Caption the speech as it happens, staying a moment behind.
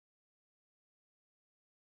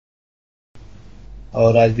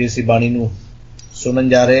और अज की इसी बाणी नूं सुनन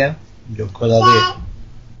जा रहे हैं जो खुदा दे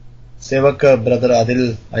सेवक ब्रदर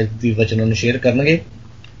आदिल अज दी वचन नूं शेयर करनगे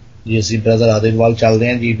जी। असी ब्रदर आदिल वाल चलते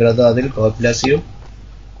हैं जी। Brother Adil God bless you.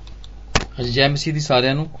 जय मसीह दी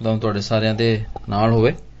सारिਆਂ ਨੂੰ खुदा तुहाडे सारिਆਂ दे नाल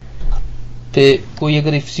होवे। ते कोई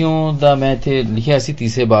अगर इफसियों दा मैं इत्थे लिखिया सी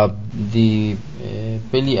तीसरे बाब दी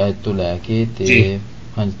पहली आयत तो लैके ते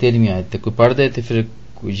हां 13वीं आयत तक कोई पढ़ दे ते फिर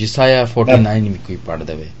कोई यसाया 49 भी कोई पढ़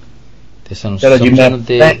देवे ते सानू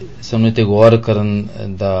समझण ते गौर करन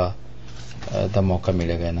दा मौका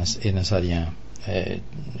मिलेगा। इन्हां सारियां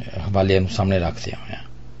हवालियां नूं सामने रखदे होया।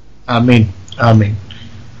 आमीन आमीन।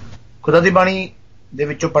 खुदा दी बाणी दे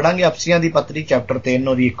विचों पढ़ांगे अफसियां दी पत्री चैप्टर 3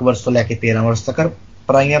 और 1 वर्स तो लैके 13 वर्स तक।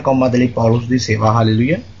 पराइयां कौमां दे लई पौलुस दी सेवा।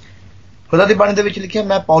 हालेलुया। खुदा दी बाणी दे विच लिखिआ,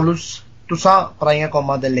 मैं पौलुस तुसां पराइयां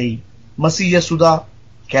कौमां दे लई मसीह यसू दा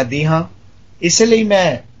कैदी हां, इस लई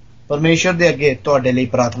मैं परमेश्वर दे अगे तुहाडे लई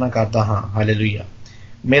प्रार्थना करदा हां। हालेलुया।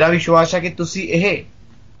 मेरा विश्वास है कि तुसीं इह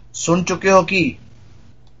सुन चुके हो कि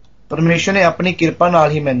परमेश्वर ने अपनी किरपा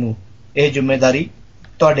नाल ही मैनूं इह जिम्मेदारी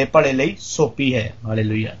तुहाडे भले लई सौंपी है।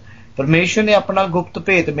 हालेलुया। परमेश्वर ने अपना गुप्त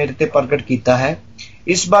भेत मेरे ते प्रगट कीता है।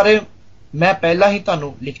 इस बारे मैं पहला ही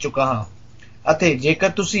तुहानूं लिख चुका हां अते जेकर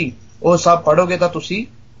तुसीं ਉਹ सब पढ़ोगे तो तुसीं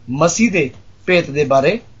मसीह दे भेत दे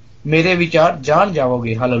बारे मेरे विचार जान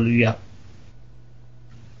जाओगे। हालेलुया।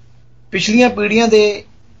 पिछलियां पीढ़ियां दे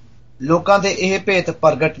लोकां ते यह भेत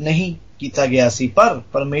प्रगट नहीं किया गया सी, पर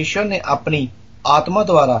परमेश्वर ने अपनी आत्मा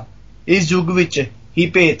द्वारा इस युग विच ही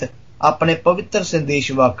भेत अपने पवित्र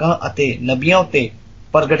संदेशवाकां अते नबियां उत्ते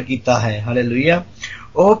प्रगट किया है। हालेलुया।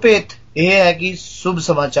 ਉਹ भेत यह है कि शुभ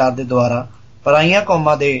समाचार दे द्वारा पराइयां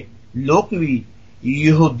कौमां दे लोक भी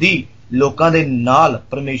यहूदी लोकां दे नाल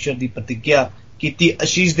परमेश्वर दी प्रतिज्ञा कीती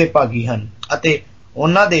आशीष दे भागी हन अते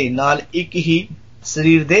उन्हां दे नाल एक ही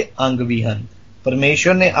शरीर दे अंग भी हन।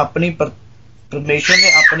 परमेश्वर ने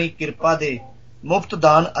अपनी किरपा दे मुफ्त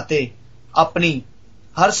दान अते अपनी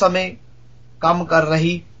हर समय काम कर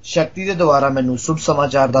रही शक्ति दे द्वारा मैनू शुभ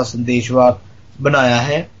समाचार दा संदेशवाक बनाया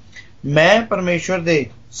है। मैं परमेश्वर दे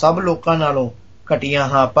सब लोकां नालों घटिया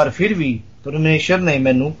हां, पर फिर भी परमेश्वर ने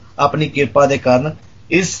मैनू अपनी किरपा दे कारण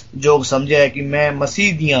इस जोग समझा है कि मैं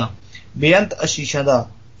मसीह दियां बेअंत आशीषां दा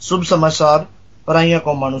शुभ समाचार पराइयां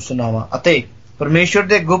कौमां नूं सुणावां अते परमेश्वर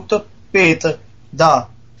दे गुप्त भेत दा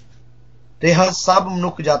रहस्य सब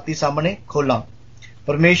मनुख जाति सामने खोलां।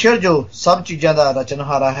 परमेश्वर जो सब चीजां दा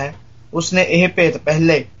रचनहारा है, उसने यह भेत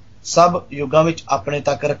पहले सब युगां विच अपने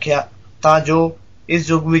तक रखिया तां जो इस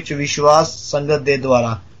युग विच विश्वास संगत दे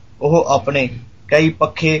द्वारा ਉਹ अपने कई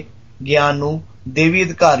पखे ज्ञान नूं देवी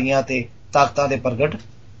अधिकारियां ते ताकतां दे प्रगट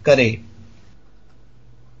करे।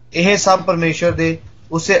 यह सब परमेश्वर दे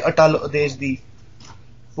उसे अटल उद्देश दी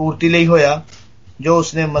पूर्ति लई होया जो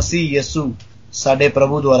उसने मसीह यसू साडे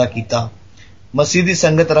प्रभु द्वारा कीता। मसीह दी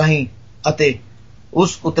संगत राहीं अते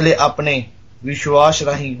उस उतले अपने विश्वास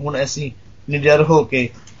राहीं हुण असीं निडर हो के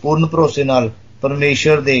पूर्ण भरोसे नाल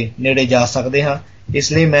परमेश्वर दे नेड़े जा सकदे हां।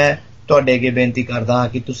 इसलिए मैं तुहाडे अगे बेनती करदा हां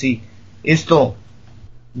कि तुसीं इस तो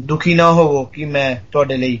दुखी ना होवो कि मैं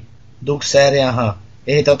तुहाडे लई दुख सह रहा हां।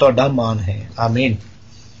 यह तां तुहाडा मान है। आमीन।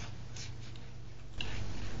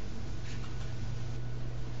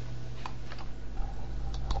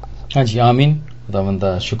 हाँ जी आमीन। खुदावंद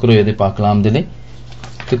दा शुक्र होए दे पाक कलाम दे लई।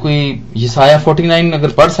 ते कोई यसाया 49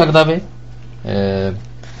 अगर पढ़ सकदा वे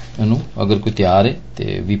इनू, अगर कोई तैयार है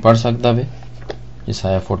ते भी पढ़ सकदा वे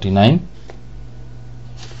यसाया 49।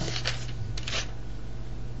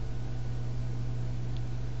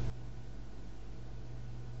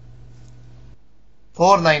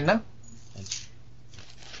 ना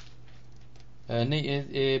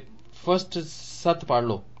नहीं फर्स्ट 7 पढ़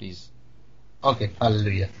लो प्लीज। ओके।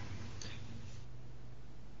 हालेलुया।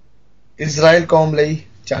 इज़राइल कौम लई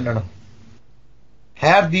चानण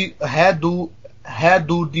है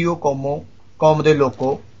दूर दियो कौम दे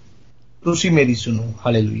लोको तुसी मेरी सुनो।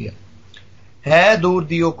 हालेलुया। है दूर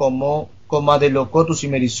दियो कौमां दे लोको तुसी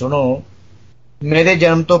मेरी सुनो। मेरे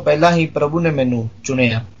जन्म तो पहला ही प्रभु ने मैनू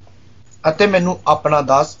चुनिया ਅਤੇ ਮੈਨੂੰ ਆਪਣਾ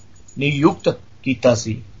ਦਾਸ ਨਿਯੁਕਤ ਕੀਤਾ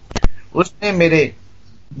ਸੀ। ਉਸਨੇ ਮੇਰੇ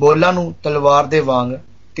ਬੋਲਾਂ ਨੂੰ ਤਲਵਾਰ ਦੇ ਵਾਂਗ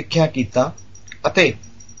ਤਿੱਖਿਆ ਕੀਤਾ ਅਤੇ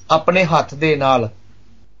ਆਪਣੇ ਹੱਥ ਦੇ ਨਾਲ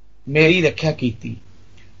ਮੇਰੀ ਰੱਖਿਆ ਕੀਤੀ।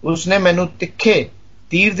 ਉਸਨੇ ਮੈਨੂੰ ਤਿੱਖੇ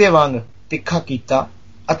ਤੀਰ ਦੇ ਵਾਂਗ ਤਿੱਖਾ ਕੀਤਾ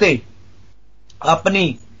ਅਤੇ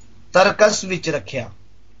ਆਪਣੀ ਤਰਕਸ ਵਿੱਚ ਰੱਖਿਆ।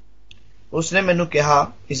 ਉਸਨੇ ਮੈਨੂੰ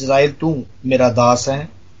ਕਿਹਾ, ਇਜ਼ਰਾਈਲ ਤੂੰ ਮੇਰਾ ਦਾਸ ਹੈ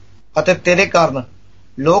ਅਤੇ ਤੇਰੇ ਕਾਰਨ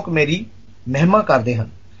ਲੋਕ ਮੇਰੀ ਮਹਿਮਾ ਕਰਦੇ ਹਨ।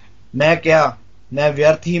 मैं क्या मैं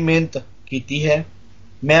व्यर्थ ही मेहनत की है।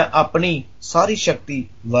 मैं अपनी सारी शक्ति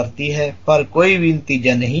वरती है पर कोई भी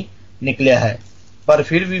नतीजा नहीं निकलिया है। पर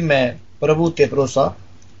फिर भी मैं प्रभु ते भरोसा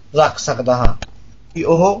रख सकता हाँ। ਕਿ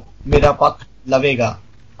ਉਹ ਮੇਰਾ ਪੱਖ ਲਵੇਗਾ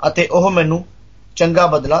ਅਤੇ ਉਹ ਮੈਨੂੰ ਚੰਗਾ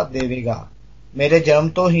ਬਦਲਾ ਦੇਵੇਗਾ। ਮੇਰੇ ਜਨਮ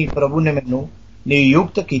ਤੋਂ ਹੀ ਪ੍ਰਭੂ ਨੇ ਮੈਨੂੰ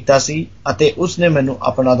ਨਿਯੁਕਤ ਕੀਤਾ ਸੀ ਅਤੇ ਉਸ ਨੇ ਮੈਨੂੰ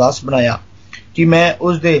ਆਪਣਾ ਦਾਸ ਬਣਾਇਆ ਕਿ ਮੈਂ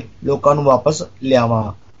ਉਸ ਦੇ ਲੋਕਾਂ ਨੂੰ ਵਾਪਸ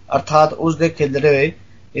ਲਿਆਵਾਂ, ਅਰਥਾਤ ਉਸ ਦੇ ਖਿਲਰੇ ਹੋਏ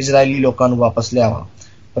ਇਜ਼ਰਾਈਲੀ ਲੋਕਾਂ ਨੂੰ ਵਾਪਸ ਲਿਆਵਾਂ।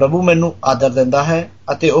 ਪ੍ਰਭੂ ਮੈਨੂੰ ਆਦਰ ਦਿੰਦਾ ਹੈ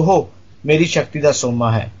ਅਤੇ ਉਹ ਮੇਰੀ ਸ਼ਕਤੀ ਦਾ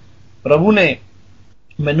ਸੋਮਾ ਹੈ। ਪ੍ਰਭੂ ਨੇ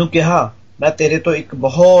ਮੈਨੂੰ ਕਿਹਾ, ਮੈਂ ਤੇਰੇ ਤੋਂ ਇੱਕ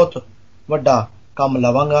ਬਹੁਤ ਵੱਡਾ ਕੰਮ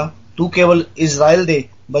ਲਵਾਂਗਾ। ਤੂੰ ਕੇਵਲ ਇਜ਼ਰਾਈਲ ਦੇ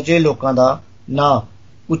ਬਚੇ ਲੋਕਾਂ ਦਾ ਨਾਂ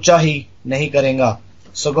ਉੱਚਾ ਹੀ ਨਹੀਂ ਕਰੇਗਾ,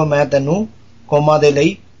 ਸਗੋਂ ਮੈਂ ਤੈਨੂੰ ਕੌਮਾਂ ਦੇ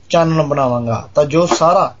ਲਈ ਚਾਨਣ ਬਣਾਵਾਂਗਾ, ਤਾਂ ਜੋ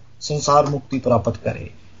ਸਾਰਾ ਸੰਸਾਰ ਮੁਕਤੀ ਪ੍ਰਾਪਤ ਕਰੇ।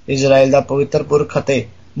 ਇਜ਼ਰਾਈਲ ਦਾ ਪਵਿੱਤਰ ਪੁਰਖ ਅਤੇ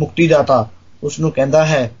ਮੁਕਤੀਦਾਤਾ ਉਸ ਨੂੰ ਕਹਿੰਦਾ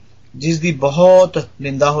ਹੈ, ਜਿਸ ਦੀ ਬਹੁਤ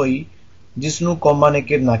ਨਿੰਦਾ ਹੋਈ, ਜਿਸ ਨੂੰ ਕੌਮਾਂ ਨੇ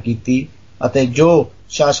ਘਿਰਨਾ ਕੀਤੀ ਅਤੇ ਜੋ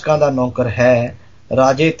ਸ਼ਾਸਕਾਂ ਦਾ ਨੌਕਰ ਹੈ।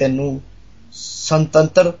 ਰਾਜੇ ਤੈਨੂੰ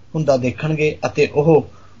ਸੁਤੰਤਰ ਹੁੰਦਾ ਦੇਖਣਗੇ ਅਤੇ ਉਹ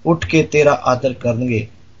ਉੱਠ ਕੇ ਤੇਰਾ ਆਦਰ ਕਰਨਗੇ।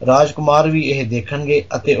 ਰਾਜਕੁਮਾਰ ਵੀ ਇਹ ਦੇਖਣਗੇ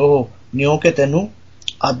ਅਤੇ ਉਹ ਨਿਉ ਕੇ ਤੈਨੂੰ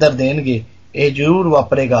ਆਦਰ ਦੇਣਗੇ। ਇਹ ਜ਼ਰੂਰ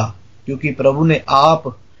ਵਾਪਰੇਗਾ ਕਿਉਂਕਿ ਪ੍ਰਭੂ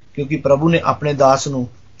ਨੇ ਆਪਣੇ ਦਾਸ ਨੂੰ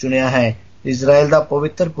ਚੁਣਿਆ ਹੈ। ਇਜ਼ਰਾਈਲ ਦਾ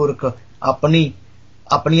ਪਵਿੱਤਰ ਪੁਰਖ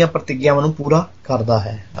अपनी प्रतिज्ञाओं ਨੂੰ पूरा करता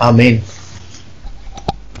है। आमीन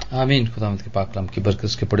आमीन। खुदावंद के पाक कलाम की बरकत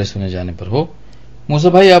उसके पढ़े सुने जाने पर हो। मूसा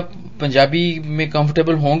भाई, आप पंजाबी में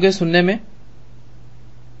कंफर्टेबल होंगे सुनने में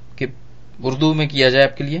कि उर्दू में किया जाए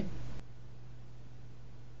आपके लिए?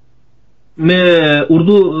 मैं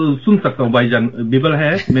उर्दू सुन सकता हूँ भाईजान, बिबल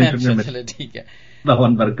है। चले ठीक है,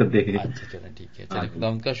 खुदावंद बरकत दे। अच्छा चले ठीक है, चले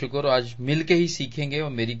खुदावंद का शुक्र। आज मिल के ही सीखेंगे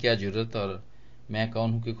और मेरी क्या जरूरत और मैं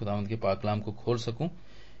कौन हूं कि खुदावंद के पाक कलाम को खोल सकूं।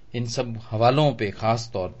 इन सब हवालों पे खास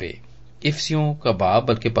तौर पे इफ्सियों का बाब,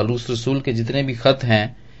 बल्कि पौलुस रसूल के जितने भी खत हैं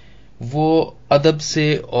वो अदब से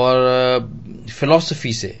और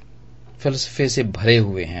फिलॉसफे से भरे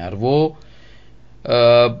हुए हैं और वो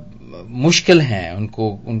मुश्किल हैं उनको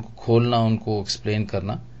खोलना, उनको एक्सप्लेन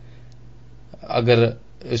करना, अगर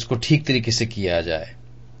इसको ठीक तरीके से किया जाए।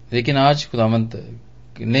 लेकिन आज खुदावंद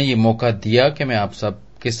ने ये मौका दिया कि मैं आप सब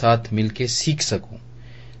के साथ मिलके सीख सकूं,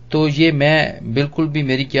 तो ये मैं बिल्कुल भी,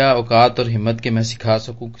 मेरी क्या औकात और हिम्मत के मैं सिखा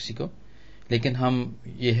सकूं किसी को, लेकिन हम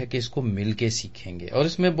ये है कि इसको मिलके सीखेंगे। और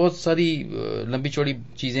इसमें बहुत सारी लंबी चौड़ी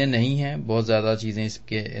चीजें नहीं हैं, बहुत ज्यादा चीजें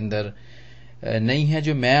इसके अंदर नहीं हैं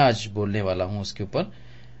जो मैं आज बोलने वाला हूं उसके ऊपर,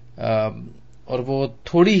 और वो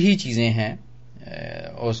थोड़ी ही चीजें हैं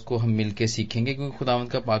और उसको हम मिलके सीखेंगे, क्योंकि खुदावंद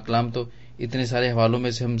का पाक कलाम तो इतने सारे हवालों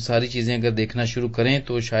में से हम सारी चीजें अगर देखना शुरू करें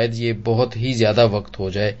तो शायद ये बहुत ही ज्यादा वक्त हो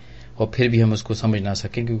जाए और फिर भी हम उसको समझ ना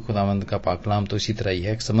सकें, क्योंकि खुदावंद का पाक कलाम तो इसी तरह ही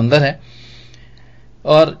है, एक समंदर है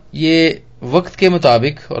और ये वक्त के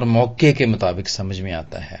मुताबिक और मौके के मुताबिक समझ में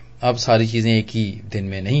आता है। अब सारी चीजें एक ही दिन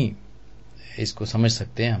में नहीं इसको समझ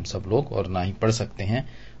सकते हैं हम सब लोग, और ना ही पढ़ सकते हैं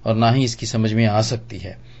और ना ही इसकी समझ में आ सकती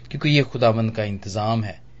है, क्योंकि ये खुदावंद का इंतजाम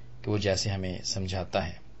है कि वो जैसे हमें समझाता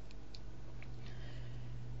है।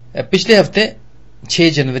 पिछले हफ्ते 6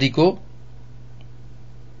 जनवरी को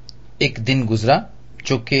एक दिन गुजरा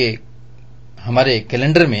जो कि हमारे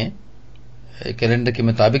कैलेंडर के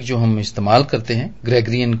मुताबिक जो हम इस्तेमाल करते हैं,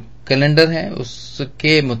 ग्रेगरियन कैलेंडर है,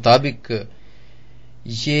 उसके मुताबिक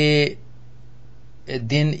ये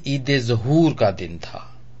दिन ईद ज़हूर का दिन था।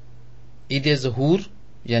 ईद ज़हूर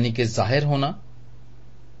यानी कि जाहिर होना,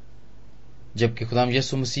 जबकि खुदाम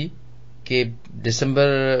यीशु मसीह के दिसंबर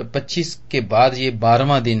 25 के बाद ये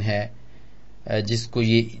 12वां दिन है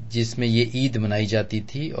जिसमें ये ईद मनाई जाती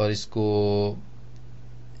थी, और इसको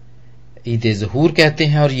ईद ज़हूर कहते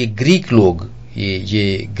हैं। और ये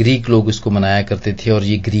ग्रीक लोग इसको मनाया करते थे, और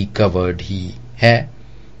ये ग्रीक का वर्ड ही है।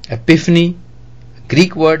 एपिफनी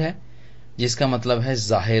ग्रीक वर्ड है जिसका मतलब है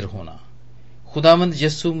जाहिर होना। खुदावंद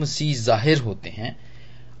यीशु मसीह जाहिर होते हैं,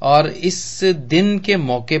 और इस दिन के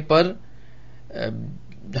मौके पर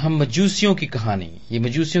हम मजूसियों की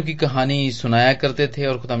कहानी सुनाया करते थे।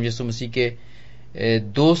 और खुदावंद यीशु मसीह के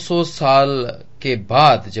 200 साल के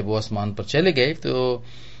बाद जब वो आसमान पर चले गए, तो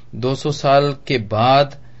 200 साल के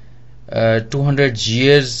बाद 200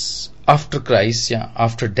 years आफ्टर क्राइस्ट या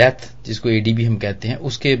आफ्टर डेथ, जिसको एडी भी हम कहते हैं,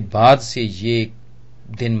 उसके बाद से ये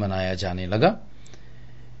दिन मनाया जाने लगा।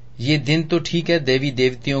 ये दिन तो ठीक है, देवी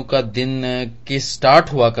देवतियों का दिन के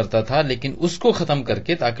स्टार्ट हुआ करता था, लेकिन उसको खत्म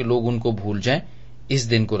करके ताकि लोग उनको भूल जाएं, इस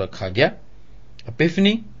दिन को रखा गया।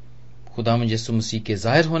 एपिफनी खुदावंद यीशु मसीह के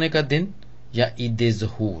जाहिर होने का दिन या ईद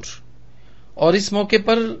ज़हूर। और इस मौके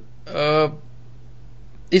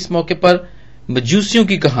पर मजूसियों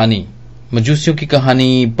की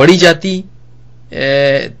कहानी पढ़ी जाती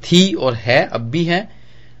थी और है, अब भी है,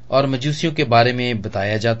 और मजूसियों के बारे में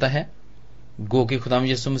बताया जाता है। गो कि खुदावंद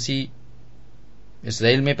यीशु मसीह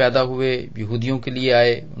इस्राएल में पैदा हुए, यहूदियों के लिए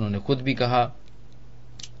आए, उन्होंने खुद भी कहा,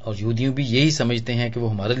 और यहूदियों भी यही समझते हैं कि वो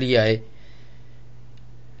हमारे लिए आए,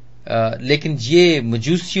 لیکن یہ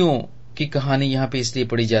مجوسیوں کی کہانی یہاں پہ اس لیے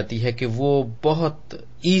پڑھی جاتی ہے کہ وہ بہت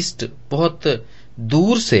ایسٹ، بہت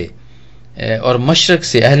دور سے اور مشرق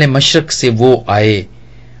سے، اہل مشرق سے وہ آئے،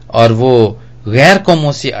 اور وہ غیر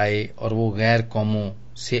قوموں سے آئے، اور وہ غیر قوموں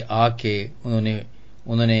سے آ کے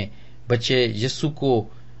انہوں نے بچے یسوع کو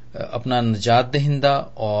اپنا نجات دہندہ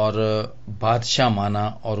اور بادشاہ مانا،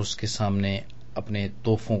 اور اس کے سامنے اپنے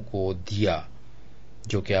تحفوں کو دیا،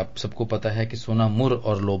 جو کہ آپ سب کو پتا ہے کہ سونا، مر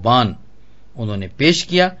اور لوبان انہوں نے پیش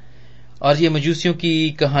کیا۔ اور یہ مجوسیوں کی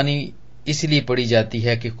کہانی اس لیے پڑھی جاتی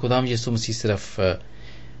ہے کہ خدام یسوع مسیح صرف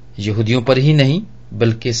یہودیوں پر ہی نہیں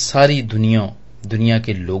بلکہ ساری دنیا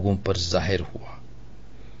کے لوگوں پر ظاہر ہوا۔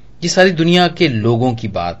 یہ ساری دنیا کے لوگوں کی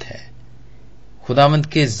بات ہے، خداوند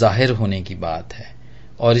کے ظاہر ہونے کی بات ہے،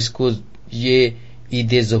 اور اس کو یہ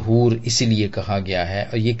عید ظہور اسی لیے کہا گیا ہے،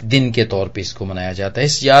 اور یہ ایک دن کے طور پہ اس کو منایا جاتا ہے،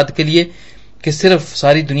 اس یاد کے لیے کہ صرف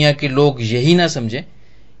ساری دنیا کے لوگ یہی نہ سمجھیں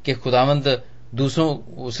کہ خداوند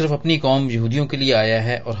صرف اپنی قوم یہودیوں کے لیے آیا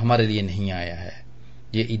ہے اور ہمارے لیے نہیں آیا ہے۔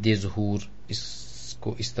 یہ عید ظہور اس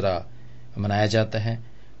کو اس طرح منایا جاتا ہے،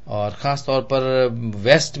 اور خاص طور پر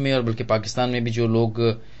ویسٹ میں اور بلکہ پاکستان میں بھی جو لوگ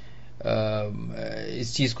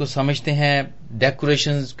اس چیز کو سمجھتے ہیں،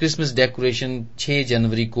 کرسمس ڈیکوریشن 6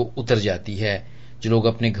 جنوری کو اتر جاتی ہے، جو لوگ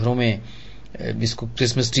اپنے گھروں میں اس کو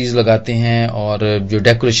کرسمس ٹریز لگاتے ہیں اور جو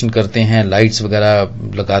ڈیکوریشن کرتے ہیں، لائٹس وغیرہ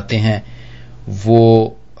لگاتے ہیں، وہ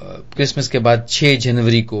کرسمس کے بعد 6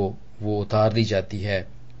 جنوری کو وہ اتار لی جاتی ہے۔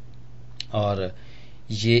 اور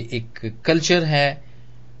یہ ایک کلچر ہے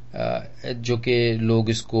جو کہ لوگ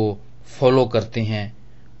اس کو فالو کرتے ہیں،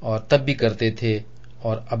 اور تب بھی کرتے تھے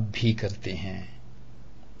اور اب بھی کرتے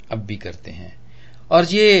ہیں۔ اور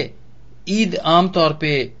یہ عید عام طور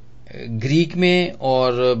پہ گریک میں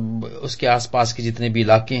اور اس کے آس پاس کے جتنے بھی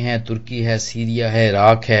علاقے ہیں، ترکی ہے، سیریا ہے،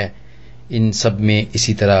 عراق ہے، ان سب میں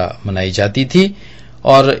اسی طرح منائی جاتی تھی۔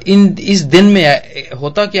 اور اس دن میں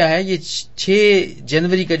ہوتا کیا ہے، یہ 6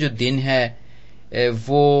 جنوری کا جو دن ہے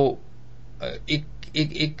وہ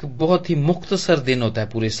ایک بہت ہی مختصر دن ہوتا ہے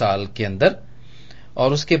پورے سال کے اندر،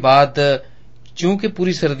 اور اس کے بعد چونکہ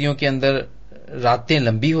پوری سردیوں کے اندر راتیں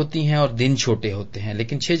لمبی ہوتی ہیں اور دن چھوٹے ہوتے ہیں،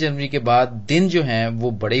 لیکن 6 جنوری کے بعد دن جو ہیں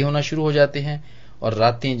وہ بڑے ہونا شروع ہو جاتے ہیں اور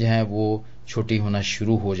راتیں جو ہیں وہ چھوٹی ہونا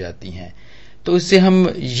شروع ہو جاتی ہیں۔ تو اس سے ہم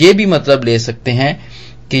یہ بھی مطلب لے سکتے ہیں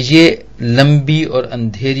کہ یہ لمبی اور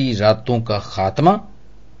اندھیری راتوں کا خاتمہ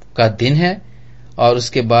کا دن ہے، اور اس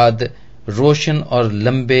کے بعد روشن اور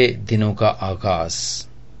لمبے دنوں کا آغاز۔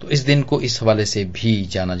 تو اس دن کو اس حوالے سے بھی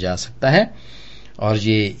جانا جا سکتا ہے، اور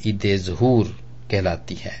یہ عید ظہور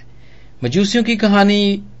کہلاتی ہے۔ مجوسیوں کی کہانی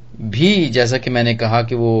بھی جیسا کہ میں نے کہا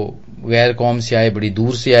کہ وہ غیر قوم سے آئے، بڑی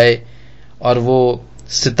دور سے آئے، اور وہ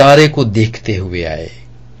ستارے کو دیکھتے ہوئے آئے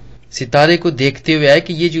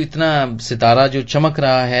کہ یہ جو اتنا ستارہ جو چمک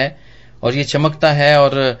رہا ہے اور یہ چمکتا ہے،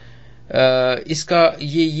 اور اس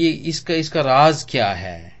کا راز کیا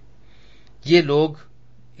ہے۔ یہ لوگ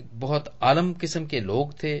بہت عالم قسم کے لوگ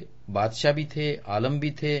تھے، بادشاہ بھی تھے، عالم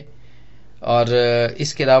بھی تھے، اور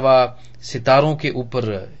اس کے علاوہ ستاروں کے اوپر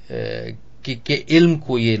کے علم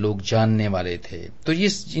کو یہ لوگ جاننے والے تھے۔ تو یہ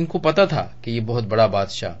ان کو پتا تھا کہ یہ بہت بڑا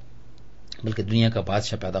بادشاہ، بلکہ دنیا کا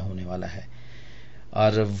بادشاہ پیدا ہونے والا ہے،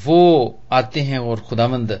 اور وہ آتے ہیں اور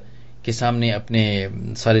خداوند کے سامنے اپنے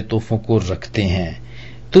سارے تحفوں کو رکھتے ہیں۔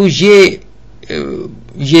 تو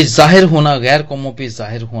یہ ظاہر ہونا، غیر قوموں پہ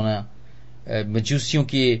ظاہر ہونا، مجوسیوں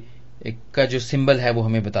کا جو سمبل ہے وہ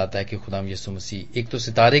ہمیں بتاتا ہے کہ خداوند یسوع مسیح ایک تو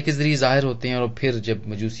ستارے کے ذریعے ظاہر ہوتے ہیں، اور پھر جب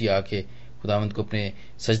مجوسی آ کے خداوند کو اپنے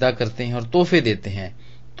سجدہ کرتے ہیں اور تحفے دیتے ہیں،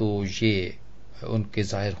 تو یہ ان کے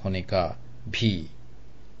ظاہر ہونے کا بھی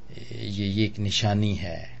یہ ایک نشانی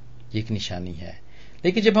ہے۔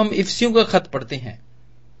 لیکن جب ہم افسیوں کا خط پڑھتے ہیں،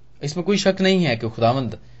 اس میں کوئی شک نہیں ہے کہ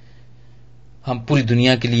خداوند ہم پوری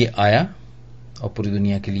دنیا کے لیے آیا اور پوری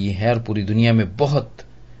دنیا کے لیے ہے، اور پوری دنیا میں بہت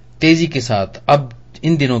تیزی کے ساتھ اب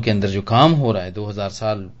ان دنوں کے اندر جو کام ہو رہا ہے، 2000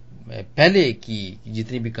 سال پہلے کی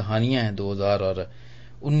جتنی بھی کہانیاں ہیں،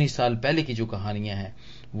 2019 سال پہلے کی جو کہانیاں ہیں،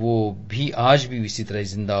 وہ بھی آج بھی اسی طرح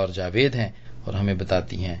زندہ اور جاوید ہیں، اور ہمیں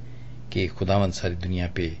بتاتی ہیں کہ خداوند ساری دنیا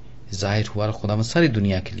پہ ظاہر ہوا، اور خداوند ساری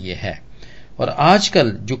دنیا کے لیے ہے۔ اور آج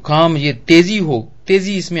کل جو کام یہ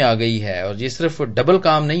تیزی اس میں آ گئی ہے، اور یہ صرف ڈبل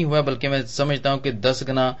کام نہیں ہوا، بلکہ میں سمجھتا ہوں کہ 10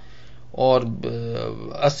 گنا اور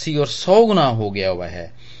 80 اور 100 گنا ہو گیا ہوا ہے،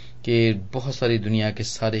 کہ بہت ساری دنیا کے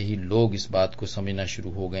سارے ہی لوگ اس بات کو سمجھنا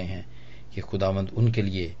شروع ہو گئے ہیں کہ خداوند ان کے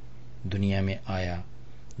لیے دنیا میں آیا۔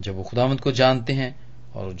 جب وہ خداوند کو جانتے ہیں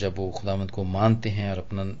اور جب وہ خداوند کو مانتے ہیں، اور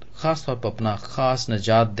خاص طور پر اپنا خاص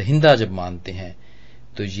نجات دہندہ جب مانتے ہیں،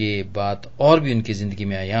 تو یہ بات اور بھی ان کی زندگی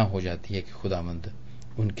میں عیاں ہو جاتی ہے کہ خداوند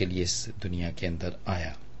ان کے لیے اس دنیا کے اندر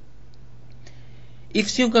آیا۔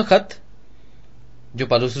 افسیوں کا خط جو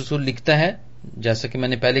پالوس رسول لکھتا ہے، جیسا کہ میں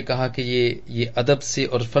نے پہلے کہا کہ یہ ادب سے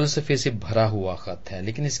اور فلسفے سے بھرا ہوا خط ہے،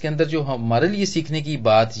 لیکن اس کے اندر جو ہمارے لیے سیکھنے کی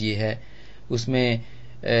بات یہ ہے، اس میں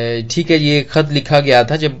ٹھیک ہے یہ خط لکھا گیا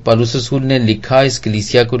تھا، جب پالوس رسول نے لکھا، اس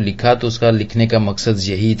کلیسیا کو لکھا، تو اس کا لکھنے کا مقصد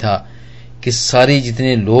یہی تھا کہ سارے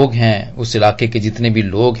جتنے لوگ ہیں، اس علاقے کے جتنے بھی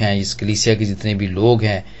لوگ ہیں، اس کلیسیا کے جتنے بھی لوگ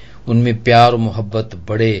ہیں، ان میں پیار و محبت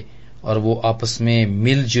بڑھے اور وہ آپس میں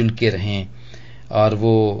مل جل کے رہیں، اور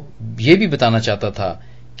وہ یہ بھی بتانا چاہتا تھا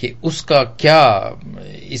کہ اس کا کیا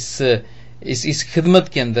اس خدمت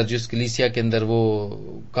کے اندر، جو اس کلیسیا کے اندر وہ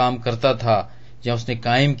کام کرتا تھا، جہاں اس نے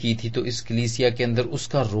قائم کی تھی، تو اس کلیسیا کے اندر اس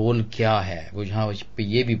کا رول کیا ہے، وہ یہاں پہ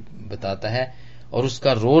یہ بھی بتاتا ہے، اور اس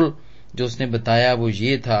کا رول جو اس نے بتایا وہ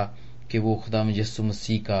یہ تھا کہ وہ خدا یسوع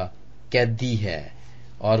مسیح کا قیدی ہے،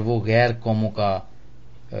 اور وہ غیر قوموں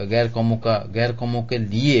کے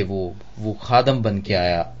لیے وہ خادم بن کے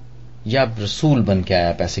آیا، یا رسول بن کے آیا،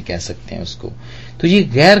 آپ ایسے کہہ سکتے ہیں اس کو۔ تو یہ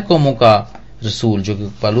غیر قوموں کا رسول، جو کہ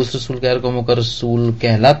پالوس رسول غیر قوموں کا رسول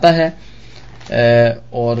کہلاتا ہے،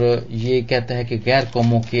 اور یہ کہتا ہے کہ غیر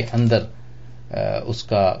قوموں کے اندر اس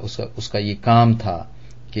کا یہ کام تھا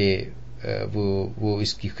کہ وہ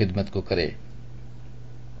اس کی خدمت کو کرے،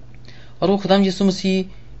 اور وہ خدا یسوع مسیح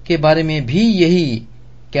کے بارے میں بھی یہی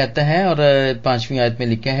کہتا ہے، اور 5ویں آیت میں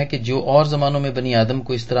لکھا ہے کہ جو اور زمانوں میں بنی آدم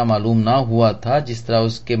کو اس طرح معلوم نہ ہوا تھا، جس طرح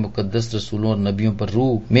اس کے مقدس رسولوں اور نبیوں پر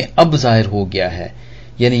روح میں اب ظاہر ہو گیا ہے،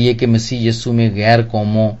 یعنی یہ کہ مسیح یسوع میں غیر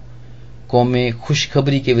قومیں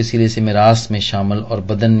خوشخبری کے وسیلے سے میراث میں شامل اور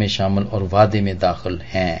بدن میں شامل اور وعدے میں داخل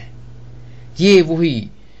ہیں۔ یہ وہی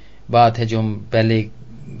بات ہے جو ہم پہلے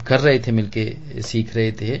کر رہے تھے، مل کے سیکھ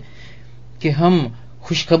رہے تھے، کہ ہم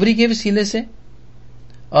خوشخبری کے وسیلے سے،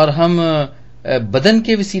 اور ہم بدن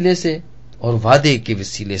کے وسیلے سے اور وعدے کے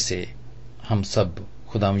وسیلے سے ہم سب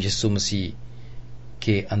خدا یسوع مسیح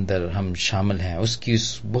کے اندر ہم شامل ہیں، اس کی اس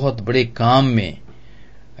بہت بڑے کام میں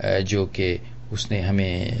جو کہ اس نے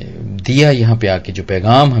ہمیں دیا، یہاں پہ آ کے جو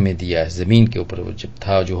پیغام ہمیں دیا زمین کے اوپر، وہ جب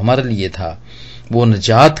تھا جو ہمارے لیے تھا، وہ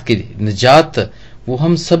نجات وہ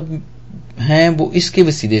ہم سب ہیں، وہ اس کے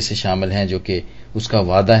وسیلے سے شامل ہیں، جو کہ اس کا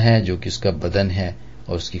وعدہ ہے، جو کہ اس کا بدن ہے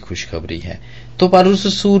اور اس کی خوشخبری ہے۔ تو پالوس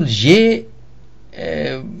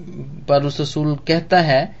رسول کہتا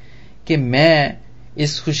ہے کہ میں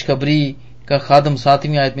اس خوشخبری کا خادم،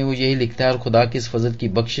 7ویں آیت میں وہ یہی لکھتا ہے، اور خدا کی اس فضل کی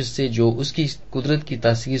بخشش سے جو اس کی قدرت کی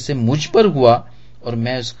تاثیر سے مجھ پر ہوا، اور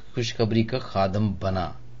میں اس خوشخبری کا خادم بنا۔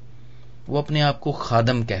 وہ اپنے آپ کو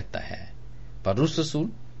خادم کہتا ہے۔ پالوس رسول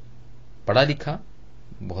پڑھا لکھا،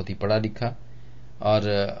 بہت ہی پڑھا لکھا، اور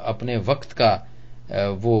اپنے وقت کا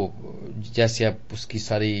وہ جیسے آپ اس کی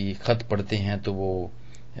ساری خط پڑھتے ہیں تو وہ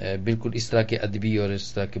بالکل اس طرح کے ادبی اور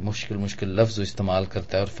اس طرح کے مشکل لفظ استعمال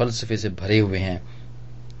کرتا ہے، اور فلسفے سے بھرے ہوئے ہیں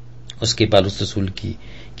اس کے پالوس رسول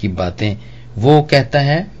کی باتیں۔ وہ کہتا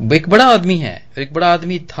ہے، وہ ایک بڑا آدمی ہے، ایک بڑا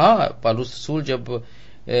آدمی تھا پالوس رسول، جب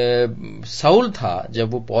ساؤل تھا،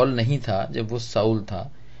 جب وہ پال نہیں تھا، جب وہ ساؤل تھا،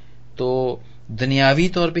 تو دنیاوی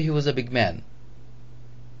طور پہ ہی واز اے بگ مین،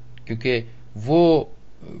 کیونکہ وہ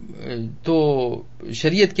تو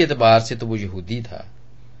شریعت کے اعتبار سے تو وہ یہودی تھا،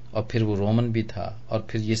 اور پھر وہ رومن بھی تھا، اور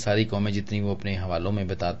پھر یہ ساری قومیں جتنی وہ اپنے حوالوں میں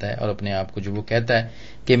بتاتا ہے، اور اپنے آپ کو جو وہ کہتا ہے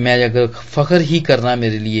کہ میں اگر فخر ہی کرنا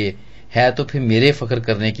میرے لیے ہے تو پھر میرے فخر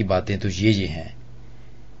کرنے کی باتیں تو یہ ہیں،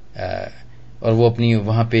 اور وہ اپنی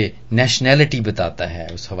وہاں پہ نیشنلٹی بتاتا ہے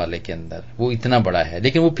اس حوالے کے اندر، وہ اتنا بڑا ہے،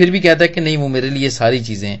 لیکن وہ پھر بھی کہتا ہے کہ نہیں، وہ میرے لیے ساری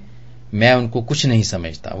چیزیں، میں ان کو کچھ نہیں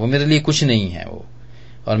سمجھتا، وہ میرے لیے کچھ نہیں ہے وہ،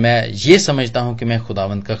 اور میں یہ سمجھتا ہوں کہ میں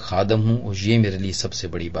خداوند کا خادم ہوں، اور یہ میرے لیے سب سے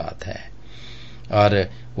بڑی بات ہے، اور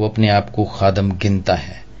وہ اپنے آپ کو خادم گنتا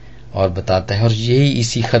ہے اور بتاتا ہے، اور یہی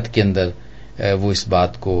اسی خط کے اندر وہ اس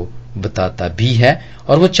بات کو بتاتا بھی ہے،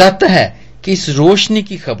 اور وہ چاہتا ہے کہ اس روشنی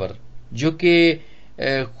کی خبر جو کہ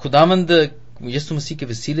خداوند یسوع مسیح کے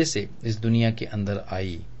وسیلے سے اس دنیا کے اندر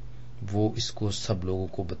آئی، وہ اس کو سب لوگوں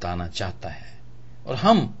کو بتانا چاہتا ہے، اور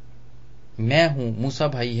میں ہوں، موسیٰ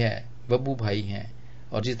بھائی ہے، ببو بھائی ہیں،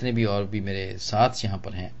 اور جتنے بھی اور بھی میرے ساتھ یہاں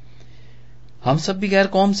پر ہیں، ہم سب بھی غیر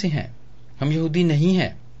قوم سے ہیں، ہم یہودی نہیں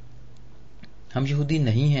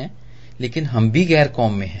ہیں، لیکن ہم بھی غیر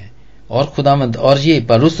قوم میں ہیں، اور خداوند، اور یہ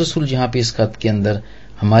پالوس رسول جہاں پہ اس خط کے اندر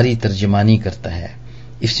ہماری ترجمانی کرتا ہے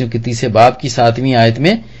افسیوں کے 3 باب کی 7ویں آیت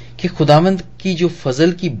میں، کہ خداوند کی جو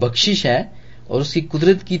فضل کی بخشش ہے اور اس کی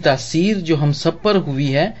قدرت کی تاثیر جو ہم سب پر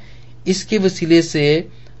ہوئی ہے، اس کے وسیلے سے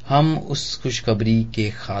ہم اس خوشخبری کے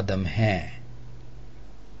خادم ہیں۔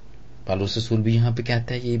 پالوس رسول بھی یہاں پہ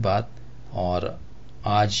کہتا ہے یہی بات، اور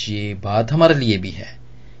آج یہ بات ہمارے لیے بھی ہے۔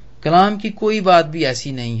 کلام کی کوئی بات بھی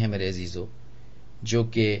ایسی نہیں ہے میرے عزیزو جو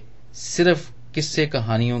کہ صرف قصے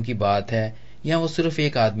کہانیوں کی بات ہے، یا وہ صرف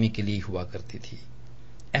ایک آدمی کے لیے ہوا کرتی تھی،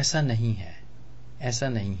 ایسا نہیں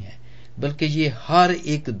ہے۔ بلکہ یہ ہر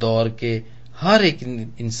ایک دور کے ہر ایک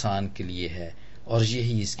انسان کے لیے ہے، اور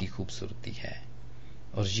یہی اس کی خوبصورتی ہے،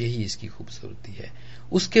 اور یہی اس کی خوبصورتی ہے۔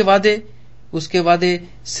 اس کے وعدے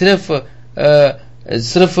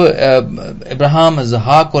صرف ابراہیم،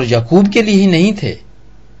 اسحاق اور یعقوب کے لیے ہی نہیں تھے،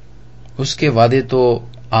 اس کے وعدے تو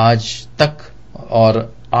آج تک اور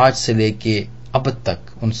آج سے لے کے اب تک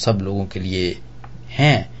ان سب لوگوں کے لیے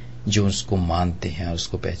ہیں جو اس کو مانتے ہیں اور اس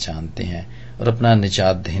کو پہچانتے ہیں اور اپنا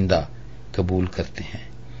نجات دہندہ قبول کرتے ہیں۔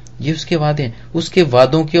 یہ اس کے وعدے ہیں، اس کے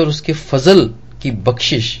وعدوں کے اور اس کے فضل کی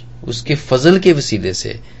بخشش، اس کے فضل کے وسیلے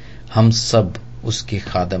سے ہم سب اس کے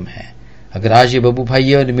خادم ہیں۔ اگر آج یہ ببو بھائی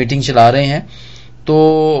یہ میٹنگ چلا رہے ہیں تو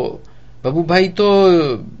ببو بھائی تو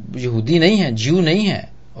یہودی نہیں ہیں، جیو نہیں ہیں،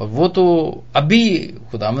 اور وہ تو ابھی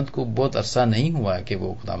خداوند کو بہت عرصہ نہیں ہوا کہ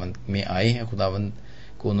وہ خداوند میں آئے ہیں، خداوند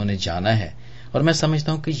کو انہوں نے جانا ہے، اور میں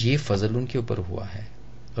سمجھتا ہوں کہ یہ فضل ان کے اوپر ہوا ہے۔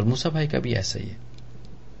 اور موسیٰ بھائی کا بھی ایسا ہی ہے،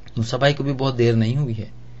 موسیٰ بھائی کو بھی بہت دیر نہیں ہوئی ہے،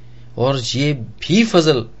 اور یہ بھی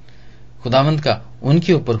فضل خداوند کا ان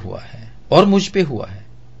کے اوپر ہوا ہے اور مجھ پہ ہوا ہے۔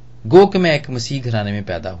 گو کہ میں ایک مسیح گھرانے میں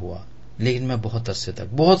پیدا ہوا، لیکن میں بہت عرصے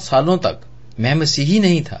تک، بہت سالوں تک میں مسیحی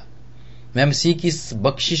نہیں تھا، میں مسیح کی اس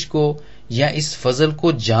بخشش کو یا اس فضل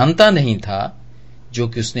کو جانتا نہیں تھا جو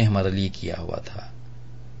کہ اس نے ہمارے لیے کیا ہوا تھا۔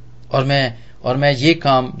 اور میں یہ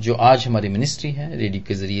کام جو آج ہماری منسٹری ہے، ریڈیو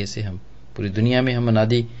کے ذریعے سے ہم پوری دنیا میں ہم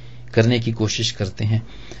منادی کرنے کی کوشش کرتے ہیں،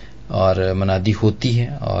 اور منادی ہوتی ہے،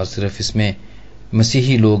 اور صرف اس میں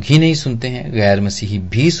مسیحی لوگ ہی نہیں سنتے ہیں، غیر مسیحی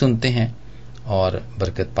بھی سنتے ہیں اور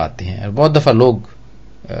برکت پاتے ہیں۔ اور بہت دفعہ لوگ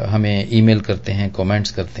ہمیں ای میل کرتے ہیں،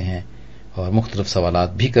 کومنٹس کرتے ہیں، اور مختلف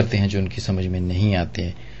سوالات بھی کرتے ہیں جو ان کی سمجھ میں نہیں آتے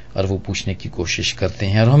ہیں، اور وہ پوچھنے کی کوشش کرتے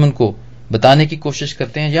ہیں، اور ہم ان کو بتانے کی کوشش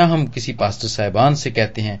کرتے ہیں، یا ہم کسی پاسٹر صاحبان سے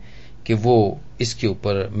کہتے ہیں کہ وہ اس کے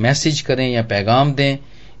اوپر میسج کریں یا پیغام دیں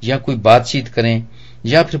یا کوئی بات چیت کریں،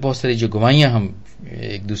 یا پھر بہت ساری جو گواہیاں ہم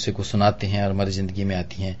ایک دوسرے کو سناتے ہیں اور ہماری زندگی میں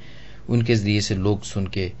آتی ہیں، ان کے ذریعے سے لوگ سن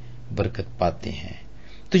کے برکت پاتے ہیں۔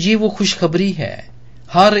 تو یہ وہ خوشخبری ہے،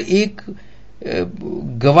 ہر ایک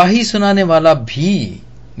گواہی سنانے والا بھی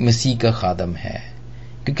مسیح کا خادم ہے،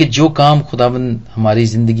 کیونکہ جو کام خداوند ہماری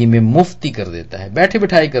زندگی میں مفت ہی کر دیتا ہے، بیٹھے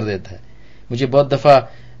بٹھائے کر دیتا ہے۔ مجھے بہت دفعہ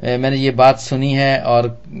میں نے یہ بات سنی ہے اور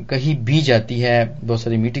کہیں بھی جاتی ہے بہت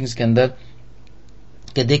ساری میٹنگز کے اندر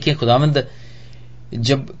کہ دیکھیں خداوند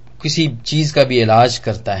جب کسی چیز کا بھی علاج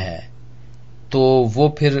کرتا ہے تو وہ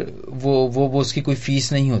پھر وہ اس کی کوئی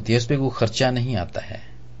فیس نہیں ہوتی ہے، اس پہ کوئی خرچہ نہیں آتا ہے،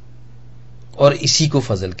 اور اسی کو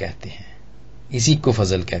فضل کہتے ہیں، اسی کو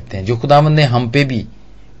فضل کہتے ہیں۔ جو خداوند نے ہم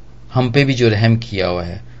پہ بھی جو رحم کیا ہوا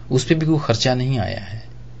ہے اس پہ بھی کوئی خرچہ نہیں آیا ہے۔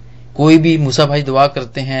 کوئی بھی موسیٰ بھائی دعا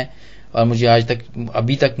کرتے ہیں، اور مجھے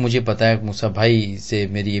ابھی تک مجھے پتا ہے موسیٰ بھائی سے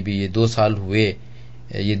میری ابھی یہ 2 سال ہوئے،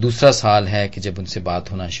 یہ دوسرا سال ہے کہ جب ان سے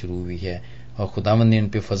بات ہونا شروع ہوئی ہے، اور خداوند نے ان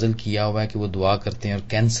پہ فضل کیا ہوا ہے کہ وہ دعا کرتے ہیں اور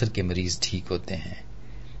کینسر کے مریض ٹھیک ہوتے ہیں۔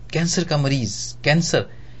 کینسر کا مریض،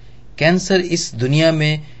 کینسر اس دنیا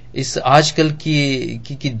میں، اس آج کل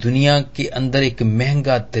کی دنیا کے اندر ایک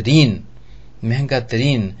مہنگا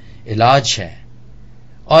ترین علاج ہے،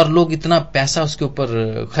 اور لوگ اتنا پیسہ اس کے اوپر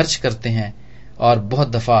خرچ کرتے ہیں، اور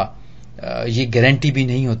بہت دفعہ یہ گارنٹی بھی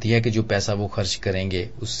نہیں ہوتی ہے کہ جو پیسہ وہ خرچ کریں گے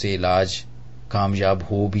اس سے علاج کامیاب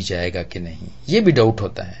ہو بھی جائے گا کہ نہیں، یہ بھی ڈاؤٹ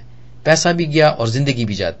ہوتا ہے، پیسہ بھی گیا اور زندگی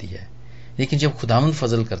بھی جاتی ہے۔ لیکن جب خداوند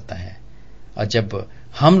فضل کرتا ہے، اور جب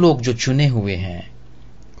ہم لوگ جو چنے ہوئے ہیں،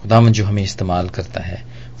 خداوند جو ہمیں استعمال کرتا ہے،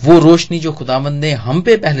 وہ روشنی جو خداوند نے ہم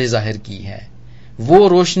پہ پہلے ظاہر کی ہے، وہ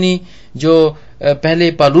روشنی جو پہلے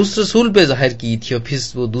پالوس رسول پہ ظاہر کی تھی، اور پھر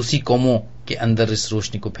وہ دوسری قوموں کے اندر اس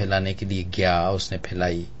روشنی کو پھیلانے کے لیے گیا، اس نے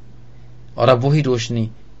پھیلائی، اور اب وہی روشنی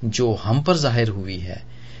جو ہم پر ظاہر ہوئی ہے،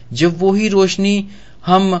 جب وہی روشنی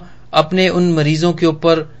ہم اپنے ان مریضوں کے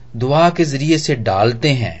اوپر دعا کے ذریعے سے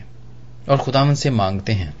ڈالتے ہیں اور خداوند سے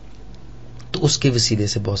مانگتے ہیں، تو اس کے وسیلے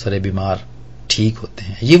سے بہت سارے بیمار ٹھیک ہوتے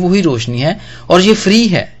ہیں۔ یہ وہی روشنی ہے، اور یہ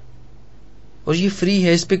فری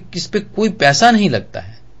ہے، اس پہ کوئی پیسہ نہیں لگتا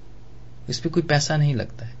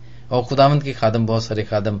ہے، اور خداوند کے خادم، بہت سارے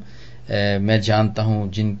خادم میں جانتا ہوں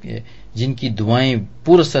جن کی دعائیں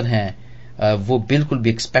پر اثر ہیں، وہ بالکل بھی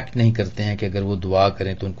ایکسپیکٹ نہیں کرتے ہیں کہ اگر وہ دعا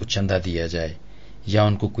کریں تو ان کو چندہ دیا جائے یا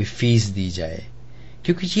ان کو کوئی فیس دی جائے،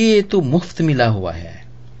 کیونکہ یہ تو مفت ملا ہوا ہے،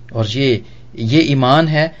 اور یہ ایمان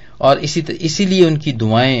ہے، اور اسی لیے ان کی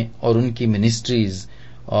دعائیں اور ان کی منسٹریز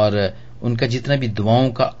اور ان کا جتنا بھی دعاؤں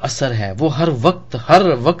کا اثر ہے وہ ہر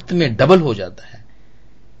وقت میں ڈبل ہو جاتا ہے،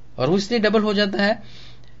 اور وہ اس لیے ڈبل ہو جاتا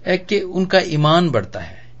ہے کہ ان کا ایمان بڑھتا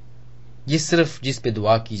ہے۔ یہ صرف جس پہ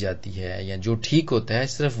دعا کی جاتی ہے یا جو ٹھیک ہوتا ہے،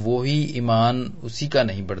 صرف وہی ایمان اسی کا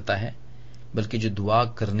نہیں بڑھتا ہے، بلکہ جو دعا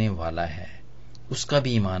کرنے والا ہے اس کا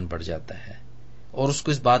بھی ایمان بڑھ جاتا ہے، اور اس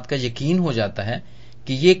کو اس بات کا یقین ہو جاتا ہے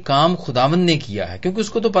کہ یہ کام خداوند نے کیا ہے، کیونکہ اس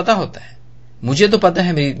کو تو پتا ہوتا ہے. مجھے تو پتا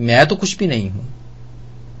ہے میں تو کچھ بھی نہیں ہوں،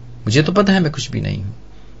 مجھے تو پتا ہے میں کچھ بھی نہیں ہوں.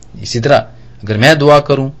 اسی طرح اگر میں دعا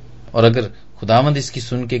کروں اور اگر خداوند اس کی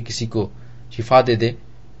سن کے کسی کو شفا دے دے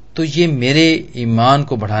تو یہ میرے ایمان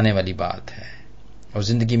کو بڑھانے والی بات ہے. اور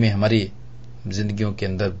زندگی میں، ہماری زندگیوں کے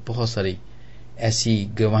اندر بہت ساری ایسی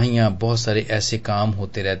گواہیاں، بہت سارے ایسے کام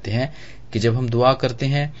ہوتے رہتے ہیں کہ جب ہم دعا کرتے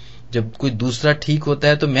ہیں، جب کوئی دوسرا ٹھیک ہوتا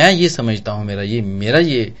ہے تو میں یہ سمجھتا ہوں،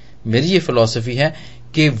 میری یہ فلسفی ہے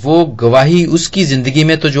کہ وہ گواہی اس کی زندگی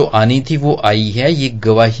میں تو جو آنی تھی وہ آئی ہے، یہ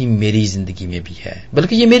گواہی میری زندگی میں بھی ہے،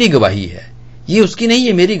 بلکہ یہ میری گواہی ہے، یہ اس کی نہیں،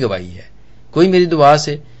 یہ میری گواہی ہے. کوئی میری دعا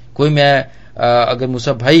سے، کوئی میں اگر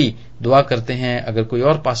موسیٰ بھائی دعا کرتے ہیں، اگر کوئی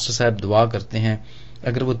اور پاسٹر صاحب دعا کرتے ہیں،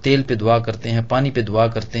 اگر وہ تیل پہ دعا کرتے ہیں، پانی پہ دعا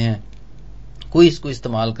کرتے ہیں، کوئی اس کو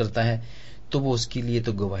استعمال کرتا ہے تو وہ اس کے لیے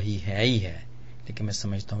تو گواہی ہے ہی ہے. لیکن میں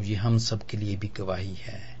سمجھتا ہوں یہ ہم سب کے لیے بھی گواہی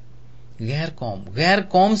ہے. غیر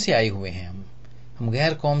قوم سے آئے ہوئے ہیں، ہم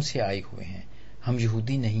غیر قوم سے آئے ہوئے ہیں، ہم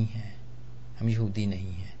یہودی نہیں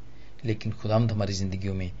ہیں، لیکن خداوند ہماری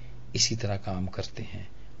زندگیوں میں اسی طرح کام کرتے ہیں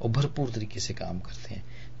اور بھرپور طریقے سے کام کرتے ہیں،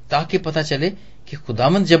 تاکہ پتہ چلے کہ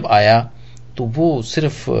خداوند جب آیا تو وہ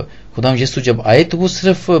صرف، خداوند یسوع جب آئے تو وہ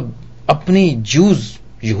صرف اپنی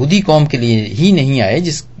یہودی قوم کے لیے ہی نہیں آئے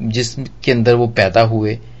جس کے اندر وہ پیدا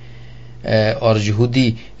ہوئے اور یہودی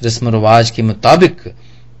رسم و رواج کے مطابق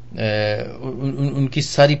ان کی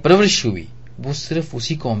ساری پرورش ہوئی، وہ صرف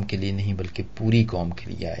اسی قوم کے لیے نہیں بلکہ پوری قوم کے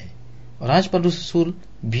لیے آئے. اور آج پولس رسول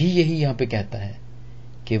بھی یہی یہاں پہ کہتا ہے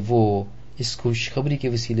کہ وہ اس خوشخبری کے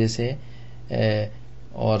وسیلے سے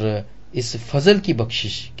اور اس فضل کی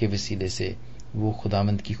بخشش کے وسیلے سے وہ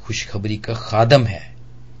خداوند کی خوشخبری کا خادم ہے.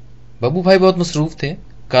 بابو بھائی بہت مصروف تھے،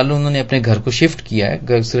 کل انہوں نے اپنے گھر کو شفٹ کیا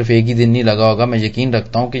ہے، صرف ایک ہی دن نہیں لگا ہوگا، میں یقین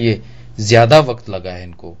رکھتا ہوں کہ یہ زیادہ وقت لگا ہے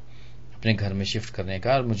ان کو اپنے گھر میں شفٹ کرنے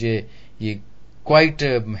کا. اور مجھے یہ کوائٹ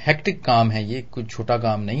ہیکٹک کام ہے، یہ کوئی چھوٹا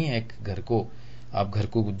کام نہیں ہے. ایک آپ گھر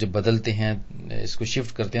کو جب بدلتے ہیں، اس کو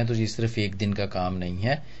شفٹ کرتے ہیں تو یہ صرف ایک دن کا کام نہیں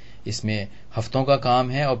ہے، اس میں ہفتوں کا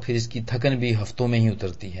کام ہے اور پھر اس کی تھکن بھی ہفتوں میں ہی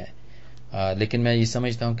اترتی ہے. لیکن میں یہ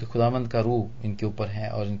سمجھتا ہوں کہ خداوند کا روح ان کے اوپر ہے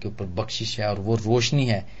اور ان کے اوپر بخشش ہے اور وہ روشنی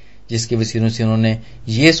ہے جس کے وسیلوں سے انہوں نے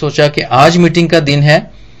یہ سوچا کہ آج میٹنگ کا دن ہے.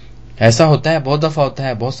 ایسا ہوتا ہے، بہت دفعہ ہوتا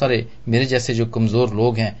ہے، بہت سارے میرے جیسے جو کمزور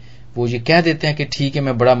لوگ ہیں وہ یہ کہہ دیتے ہیں کہ ٹھیک ہے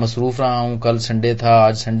میں بڑا مصروف رہا ہوں، کل سنڈے تھا،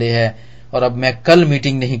 آج سنڈے ہے اور اب میں کل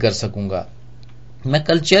میٹنگ نہیں کر سکوں گا، میں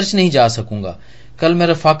کل چرچ نہیں جا سکوں گا، کل میں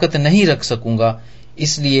رفاقت نہیں رکھ سکوں گا،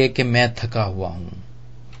 اس لیے کہ میں تھکا ہوا ہوں،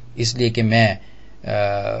 اس لیے کہ میں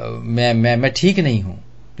ٹھیک نہیں ہوں.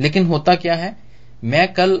 لیکن ہوتا کیا ہے، میں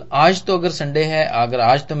کل، آج تو اگر سنڈے ہے، اگر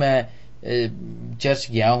آج تو میں چرچ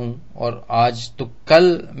گیا ہوں اور آج تو کل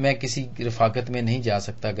میں کسی رفاقت میں نہیں جا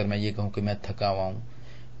سکتا. اگر میں یہ کہوں کہ میں تھکا ہوا ہوں،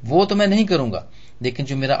 وہ تو میں نہیں کروں گا، لیکن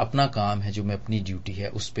جو میرا اپنا کام ہے، جو میں اپنی ڈیوٹی ہے،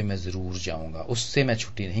 اس پہ میں ضرور جاؤں گا، اس سے میں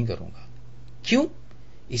چھٹی نہیں کروں گا. کیوں؟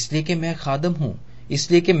 اس لیے کہ میں خادم ہوں، اس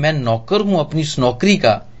لیے کہ میں نوکر ہوں اپنی اس نوکری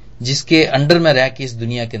کا جس کے انڈر میں رہ کے اس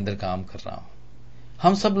دنیا کے اندر کام کر رہا ہوں.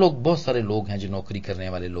 ہم سب لوگ، بہت سارے لوگ ہیں جو نوکری کرنے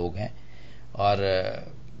والے لوگ ہیں، اور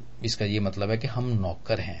اس کا یہ مطلب ہے کہ ہم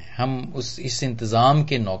نوکر ہیں، ہم اس انتظام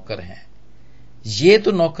کے نوکر ہیں. یہ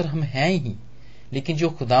تو نوکر ہم ہیں ہی، لیکن جو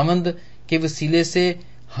خداوند کے وسیلے سے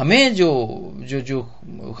ہمیں جو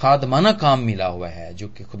خادمانہ کام ملا ہوا ہے، جو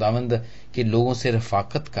کہ خداوند کے لوگوں سے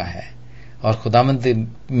رفاقت کا ہے اور خداوند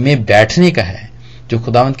میں بیٹھنے کا ہے، جو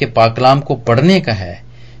خداوند کے پاک کلام کو پڑھنے کا ہے،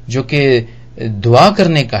 جو کہ دعا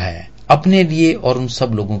کرنے کا ہے اپنے لیے اور ان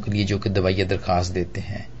سب لوگوں کے لیے جو کہ دوائیہ درخواست دیتے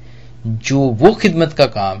ہیں، جو وہ خدمت کا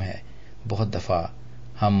کام ہے، بہت دفعہ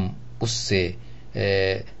ہم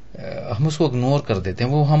اس کو اگنور کر دیتے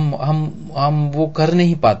ہیں، وہ ہم وہ کر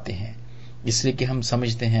نہیں پاتے ہیں، اس لیے کہ ہم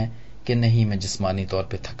سمجھتے ہیں کہ نہیں، میں جسمانی طور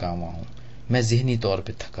پہ تھکا ہوا ہوں، میں ذہنی طور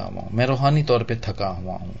پہ تھکا ہوا ہوں، میں روحانی طور پہ تھکا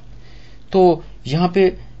ہوا ہوں. تو یہاں پہ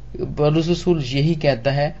پولس رسول یہی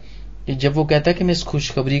کہتا ہے کہ جب وہ کہتا ہے کہ میں اس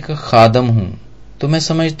خوشخبری کا خادم ہوں، تو میں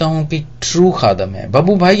سمجھتا ہوں کہ ٹرو خادم ہے.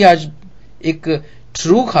 بابو بھائی آج ایک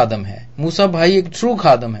ٹرو خادم ہے، موسیٰ بھائی ایک ٹرو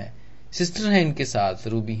خادم ہے، سسٹر ہیں ان کے ساتھ،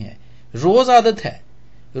 روبی ہیں. روز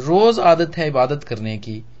عادت ہے عبادت کرنے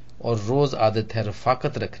کی، اور روز عادت ہے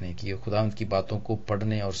رفاقت رکھنے کی، اور خداوند کی باتوں کو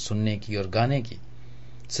پڑھنے اور سننے کی اور گانے کی،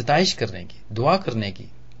 ستائش کرنے کی، دعا کرنے کی.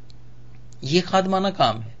 یہ خادمانہ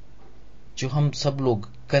کام ہے جو ہم سب لوگ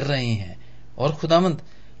کر رہے ہیں، اور خداوند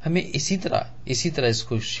ہمیں اسی طرح اس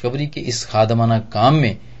خوشخبری کے اس خادمانہ کام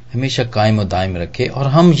میں ہمیشہ قائم و دائم رکھے، اور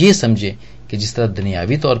ہم یہ سمجھے کہ جس طرح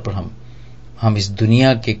دنیاوی طور پر ہم اس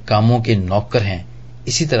دنیا کے کاموں کے نوکر ہیں،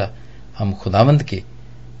 اسی طرح ہم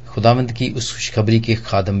خداوند کی اس خوشخبری کے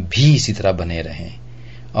خادم بھی اسی طرح بنے رہیں.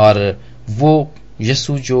 اور وہ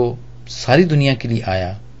یسوع جو ساری دنیا کے لیے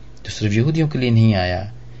آیا، جو صرف یہودیوں کے لیے نہیں آیا،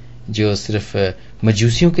 جو صرف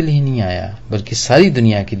مجوسیوں کے لیے نہیں آیا، بلکہ ساری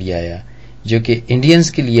دنیا کے لیے آیا، جو کہ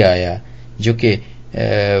انڈینز کے لیے آیا، جو کہ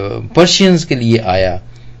پرشینز کے لیے آیا،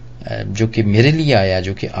 جو کہ میرے لیے آیا،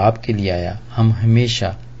 جو کہ آپ کے لیے آیا. ہم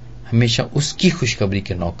ہمیشہ ہمیشہ اس کی خوشخبری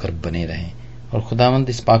کے نوکر بنے رہیں، اور خداوند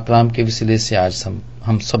اس پاک کلام کے وسیلے سے آج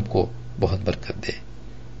ہم سب کو بہت برکت دے.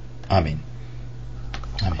 آمین.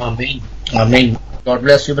 آمین. آمین. God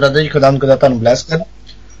bless you brother ji. خدا تھانوں بلیس کر.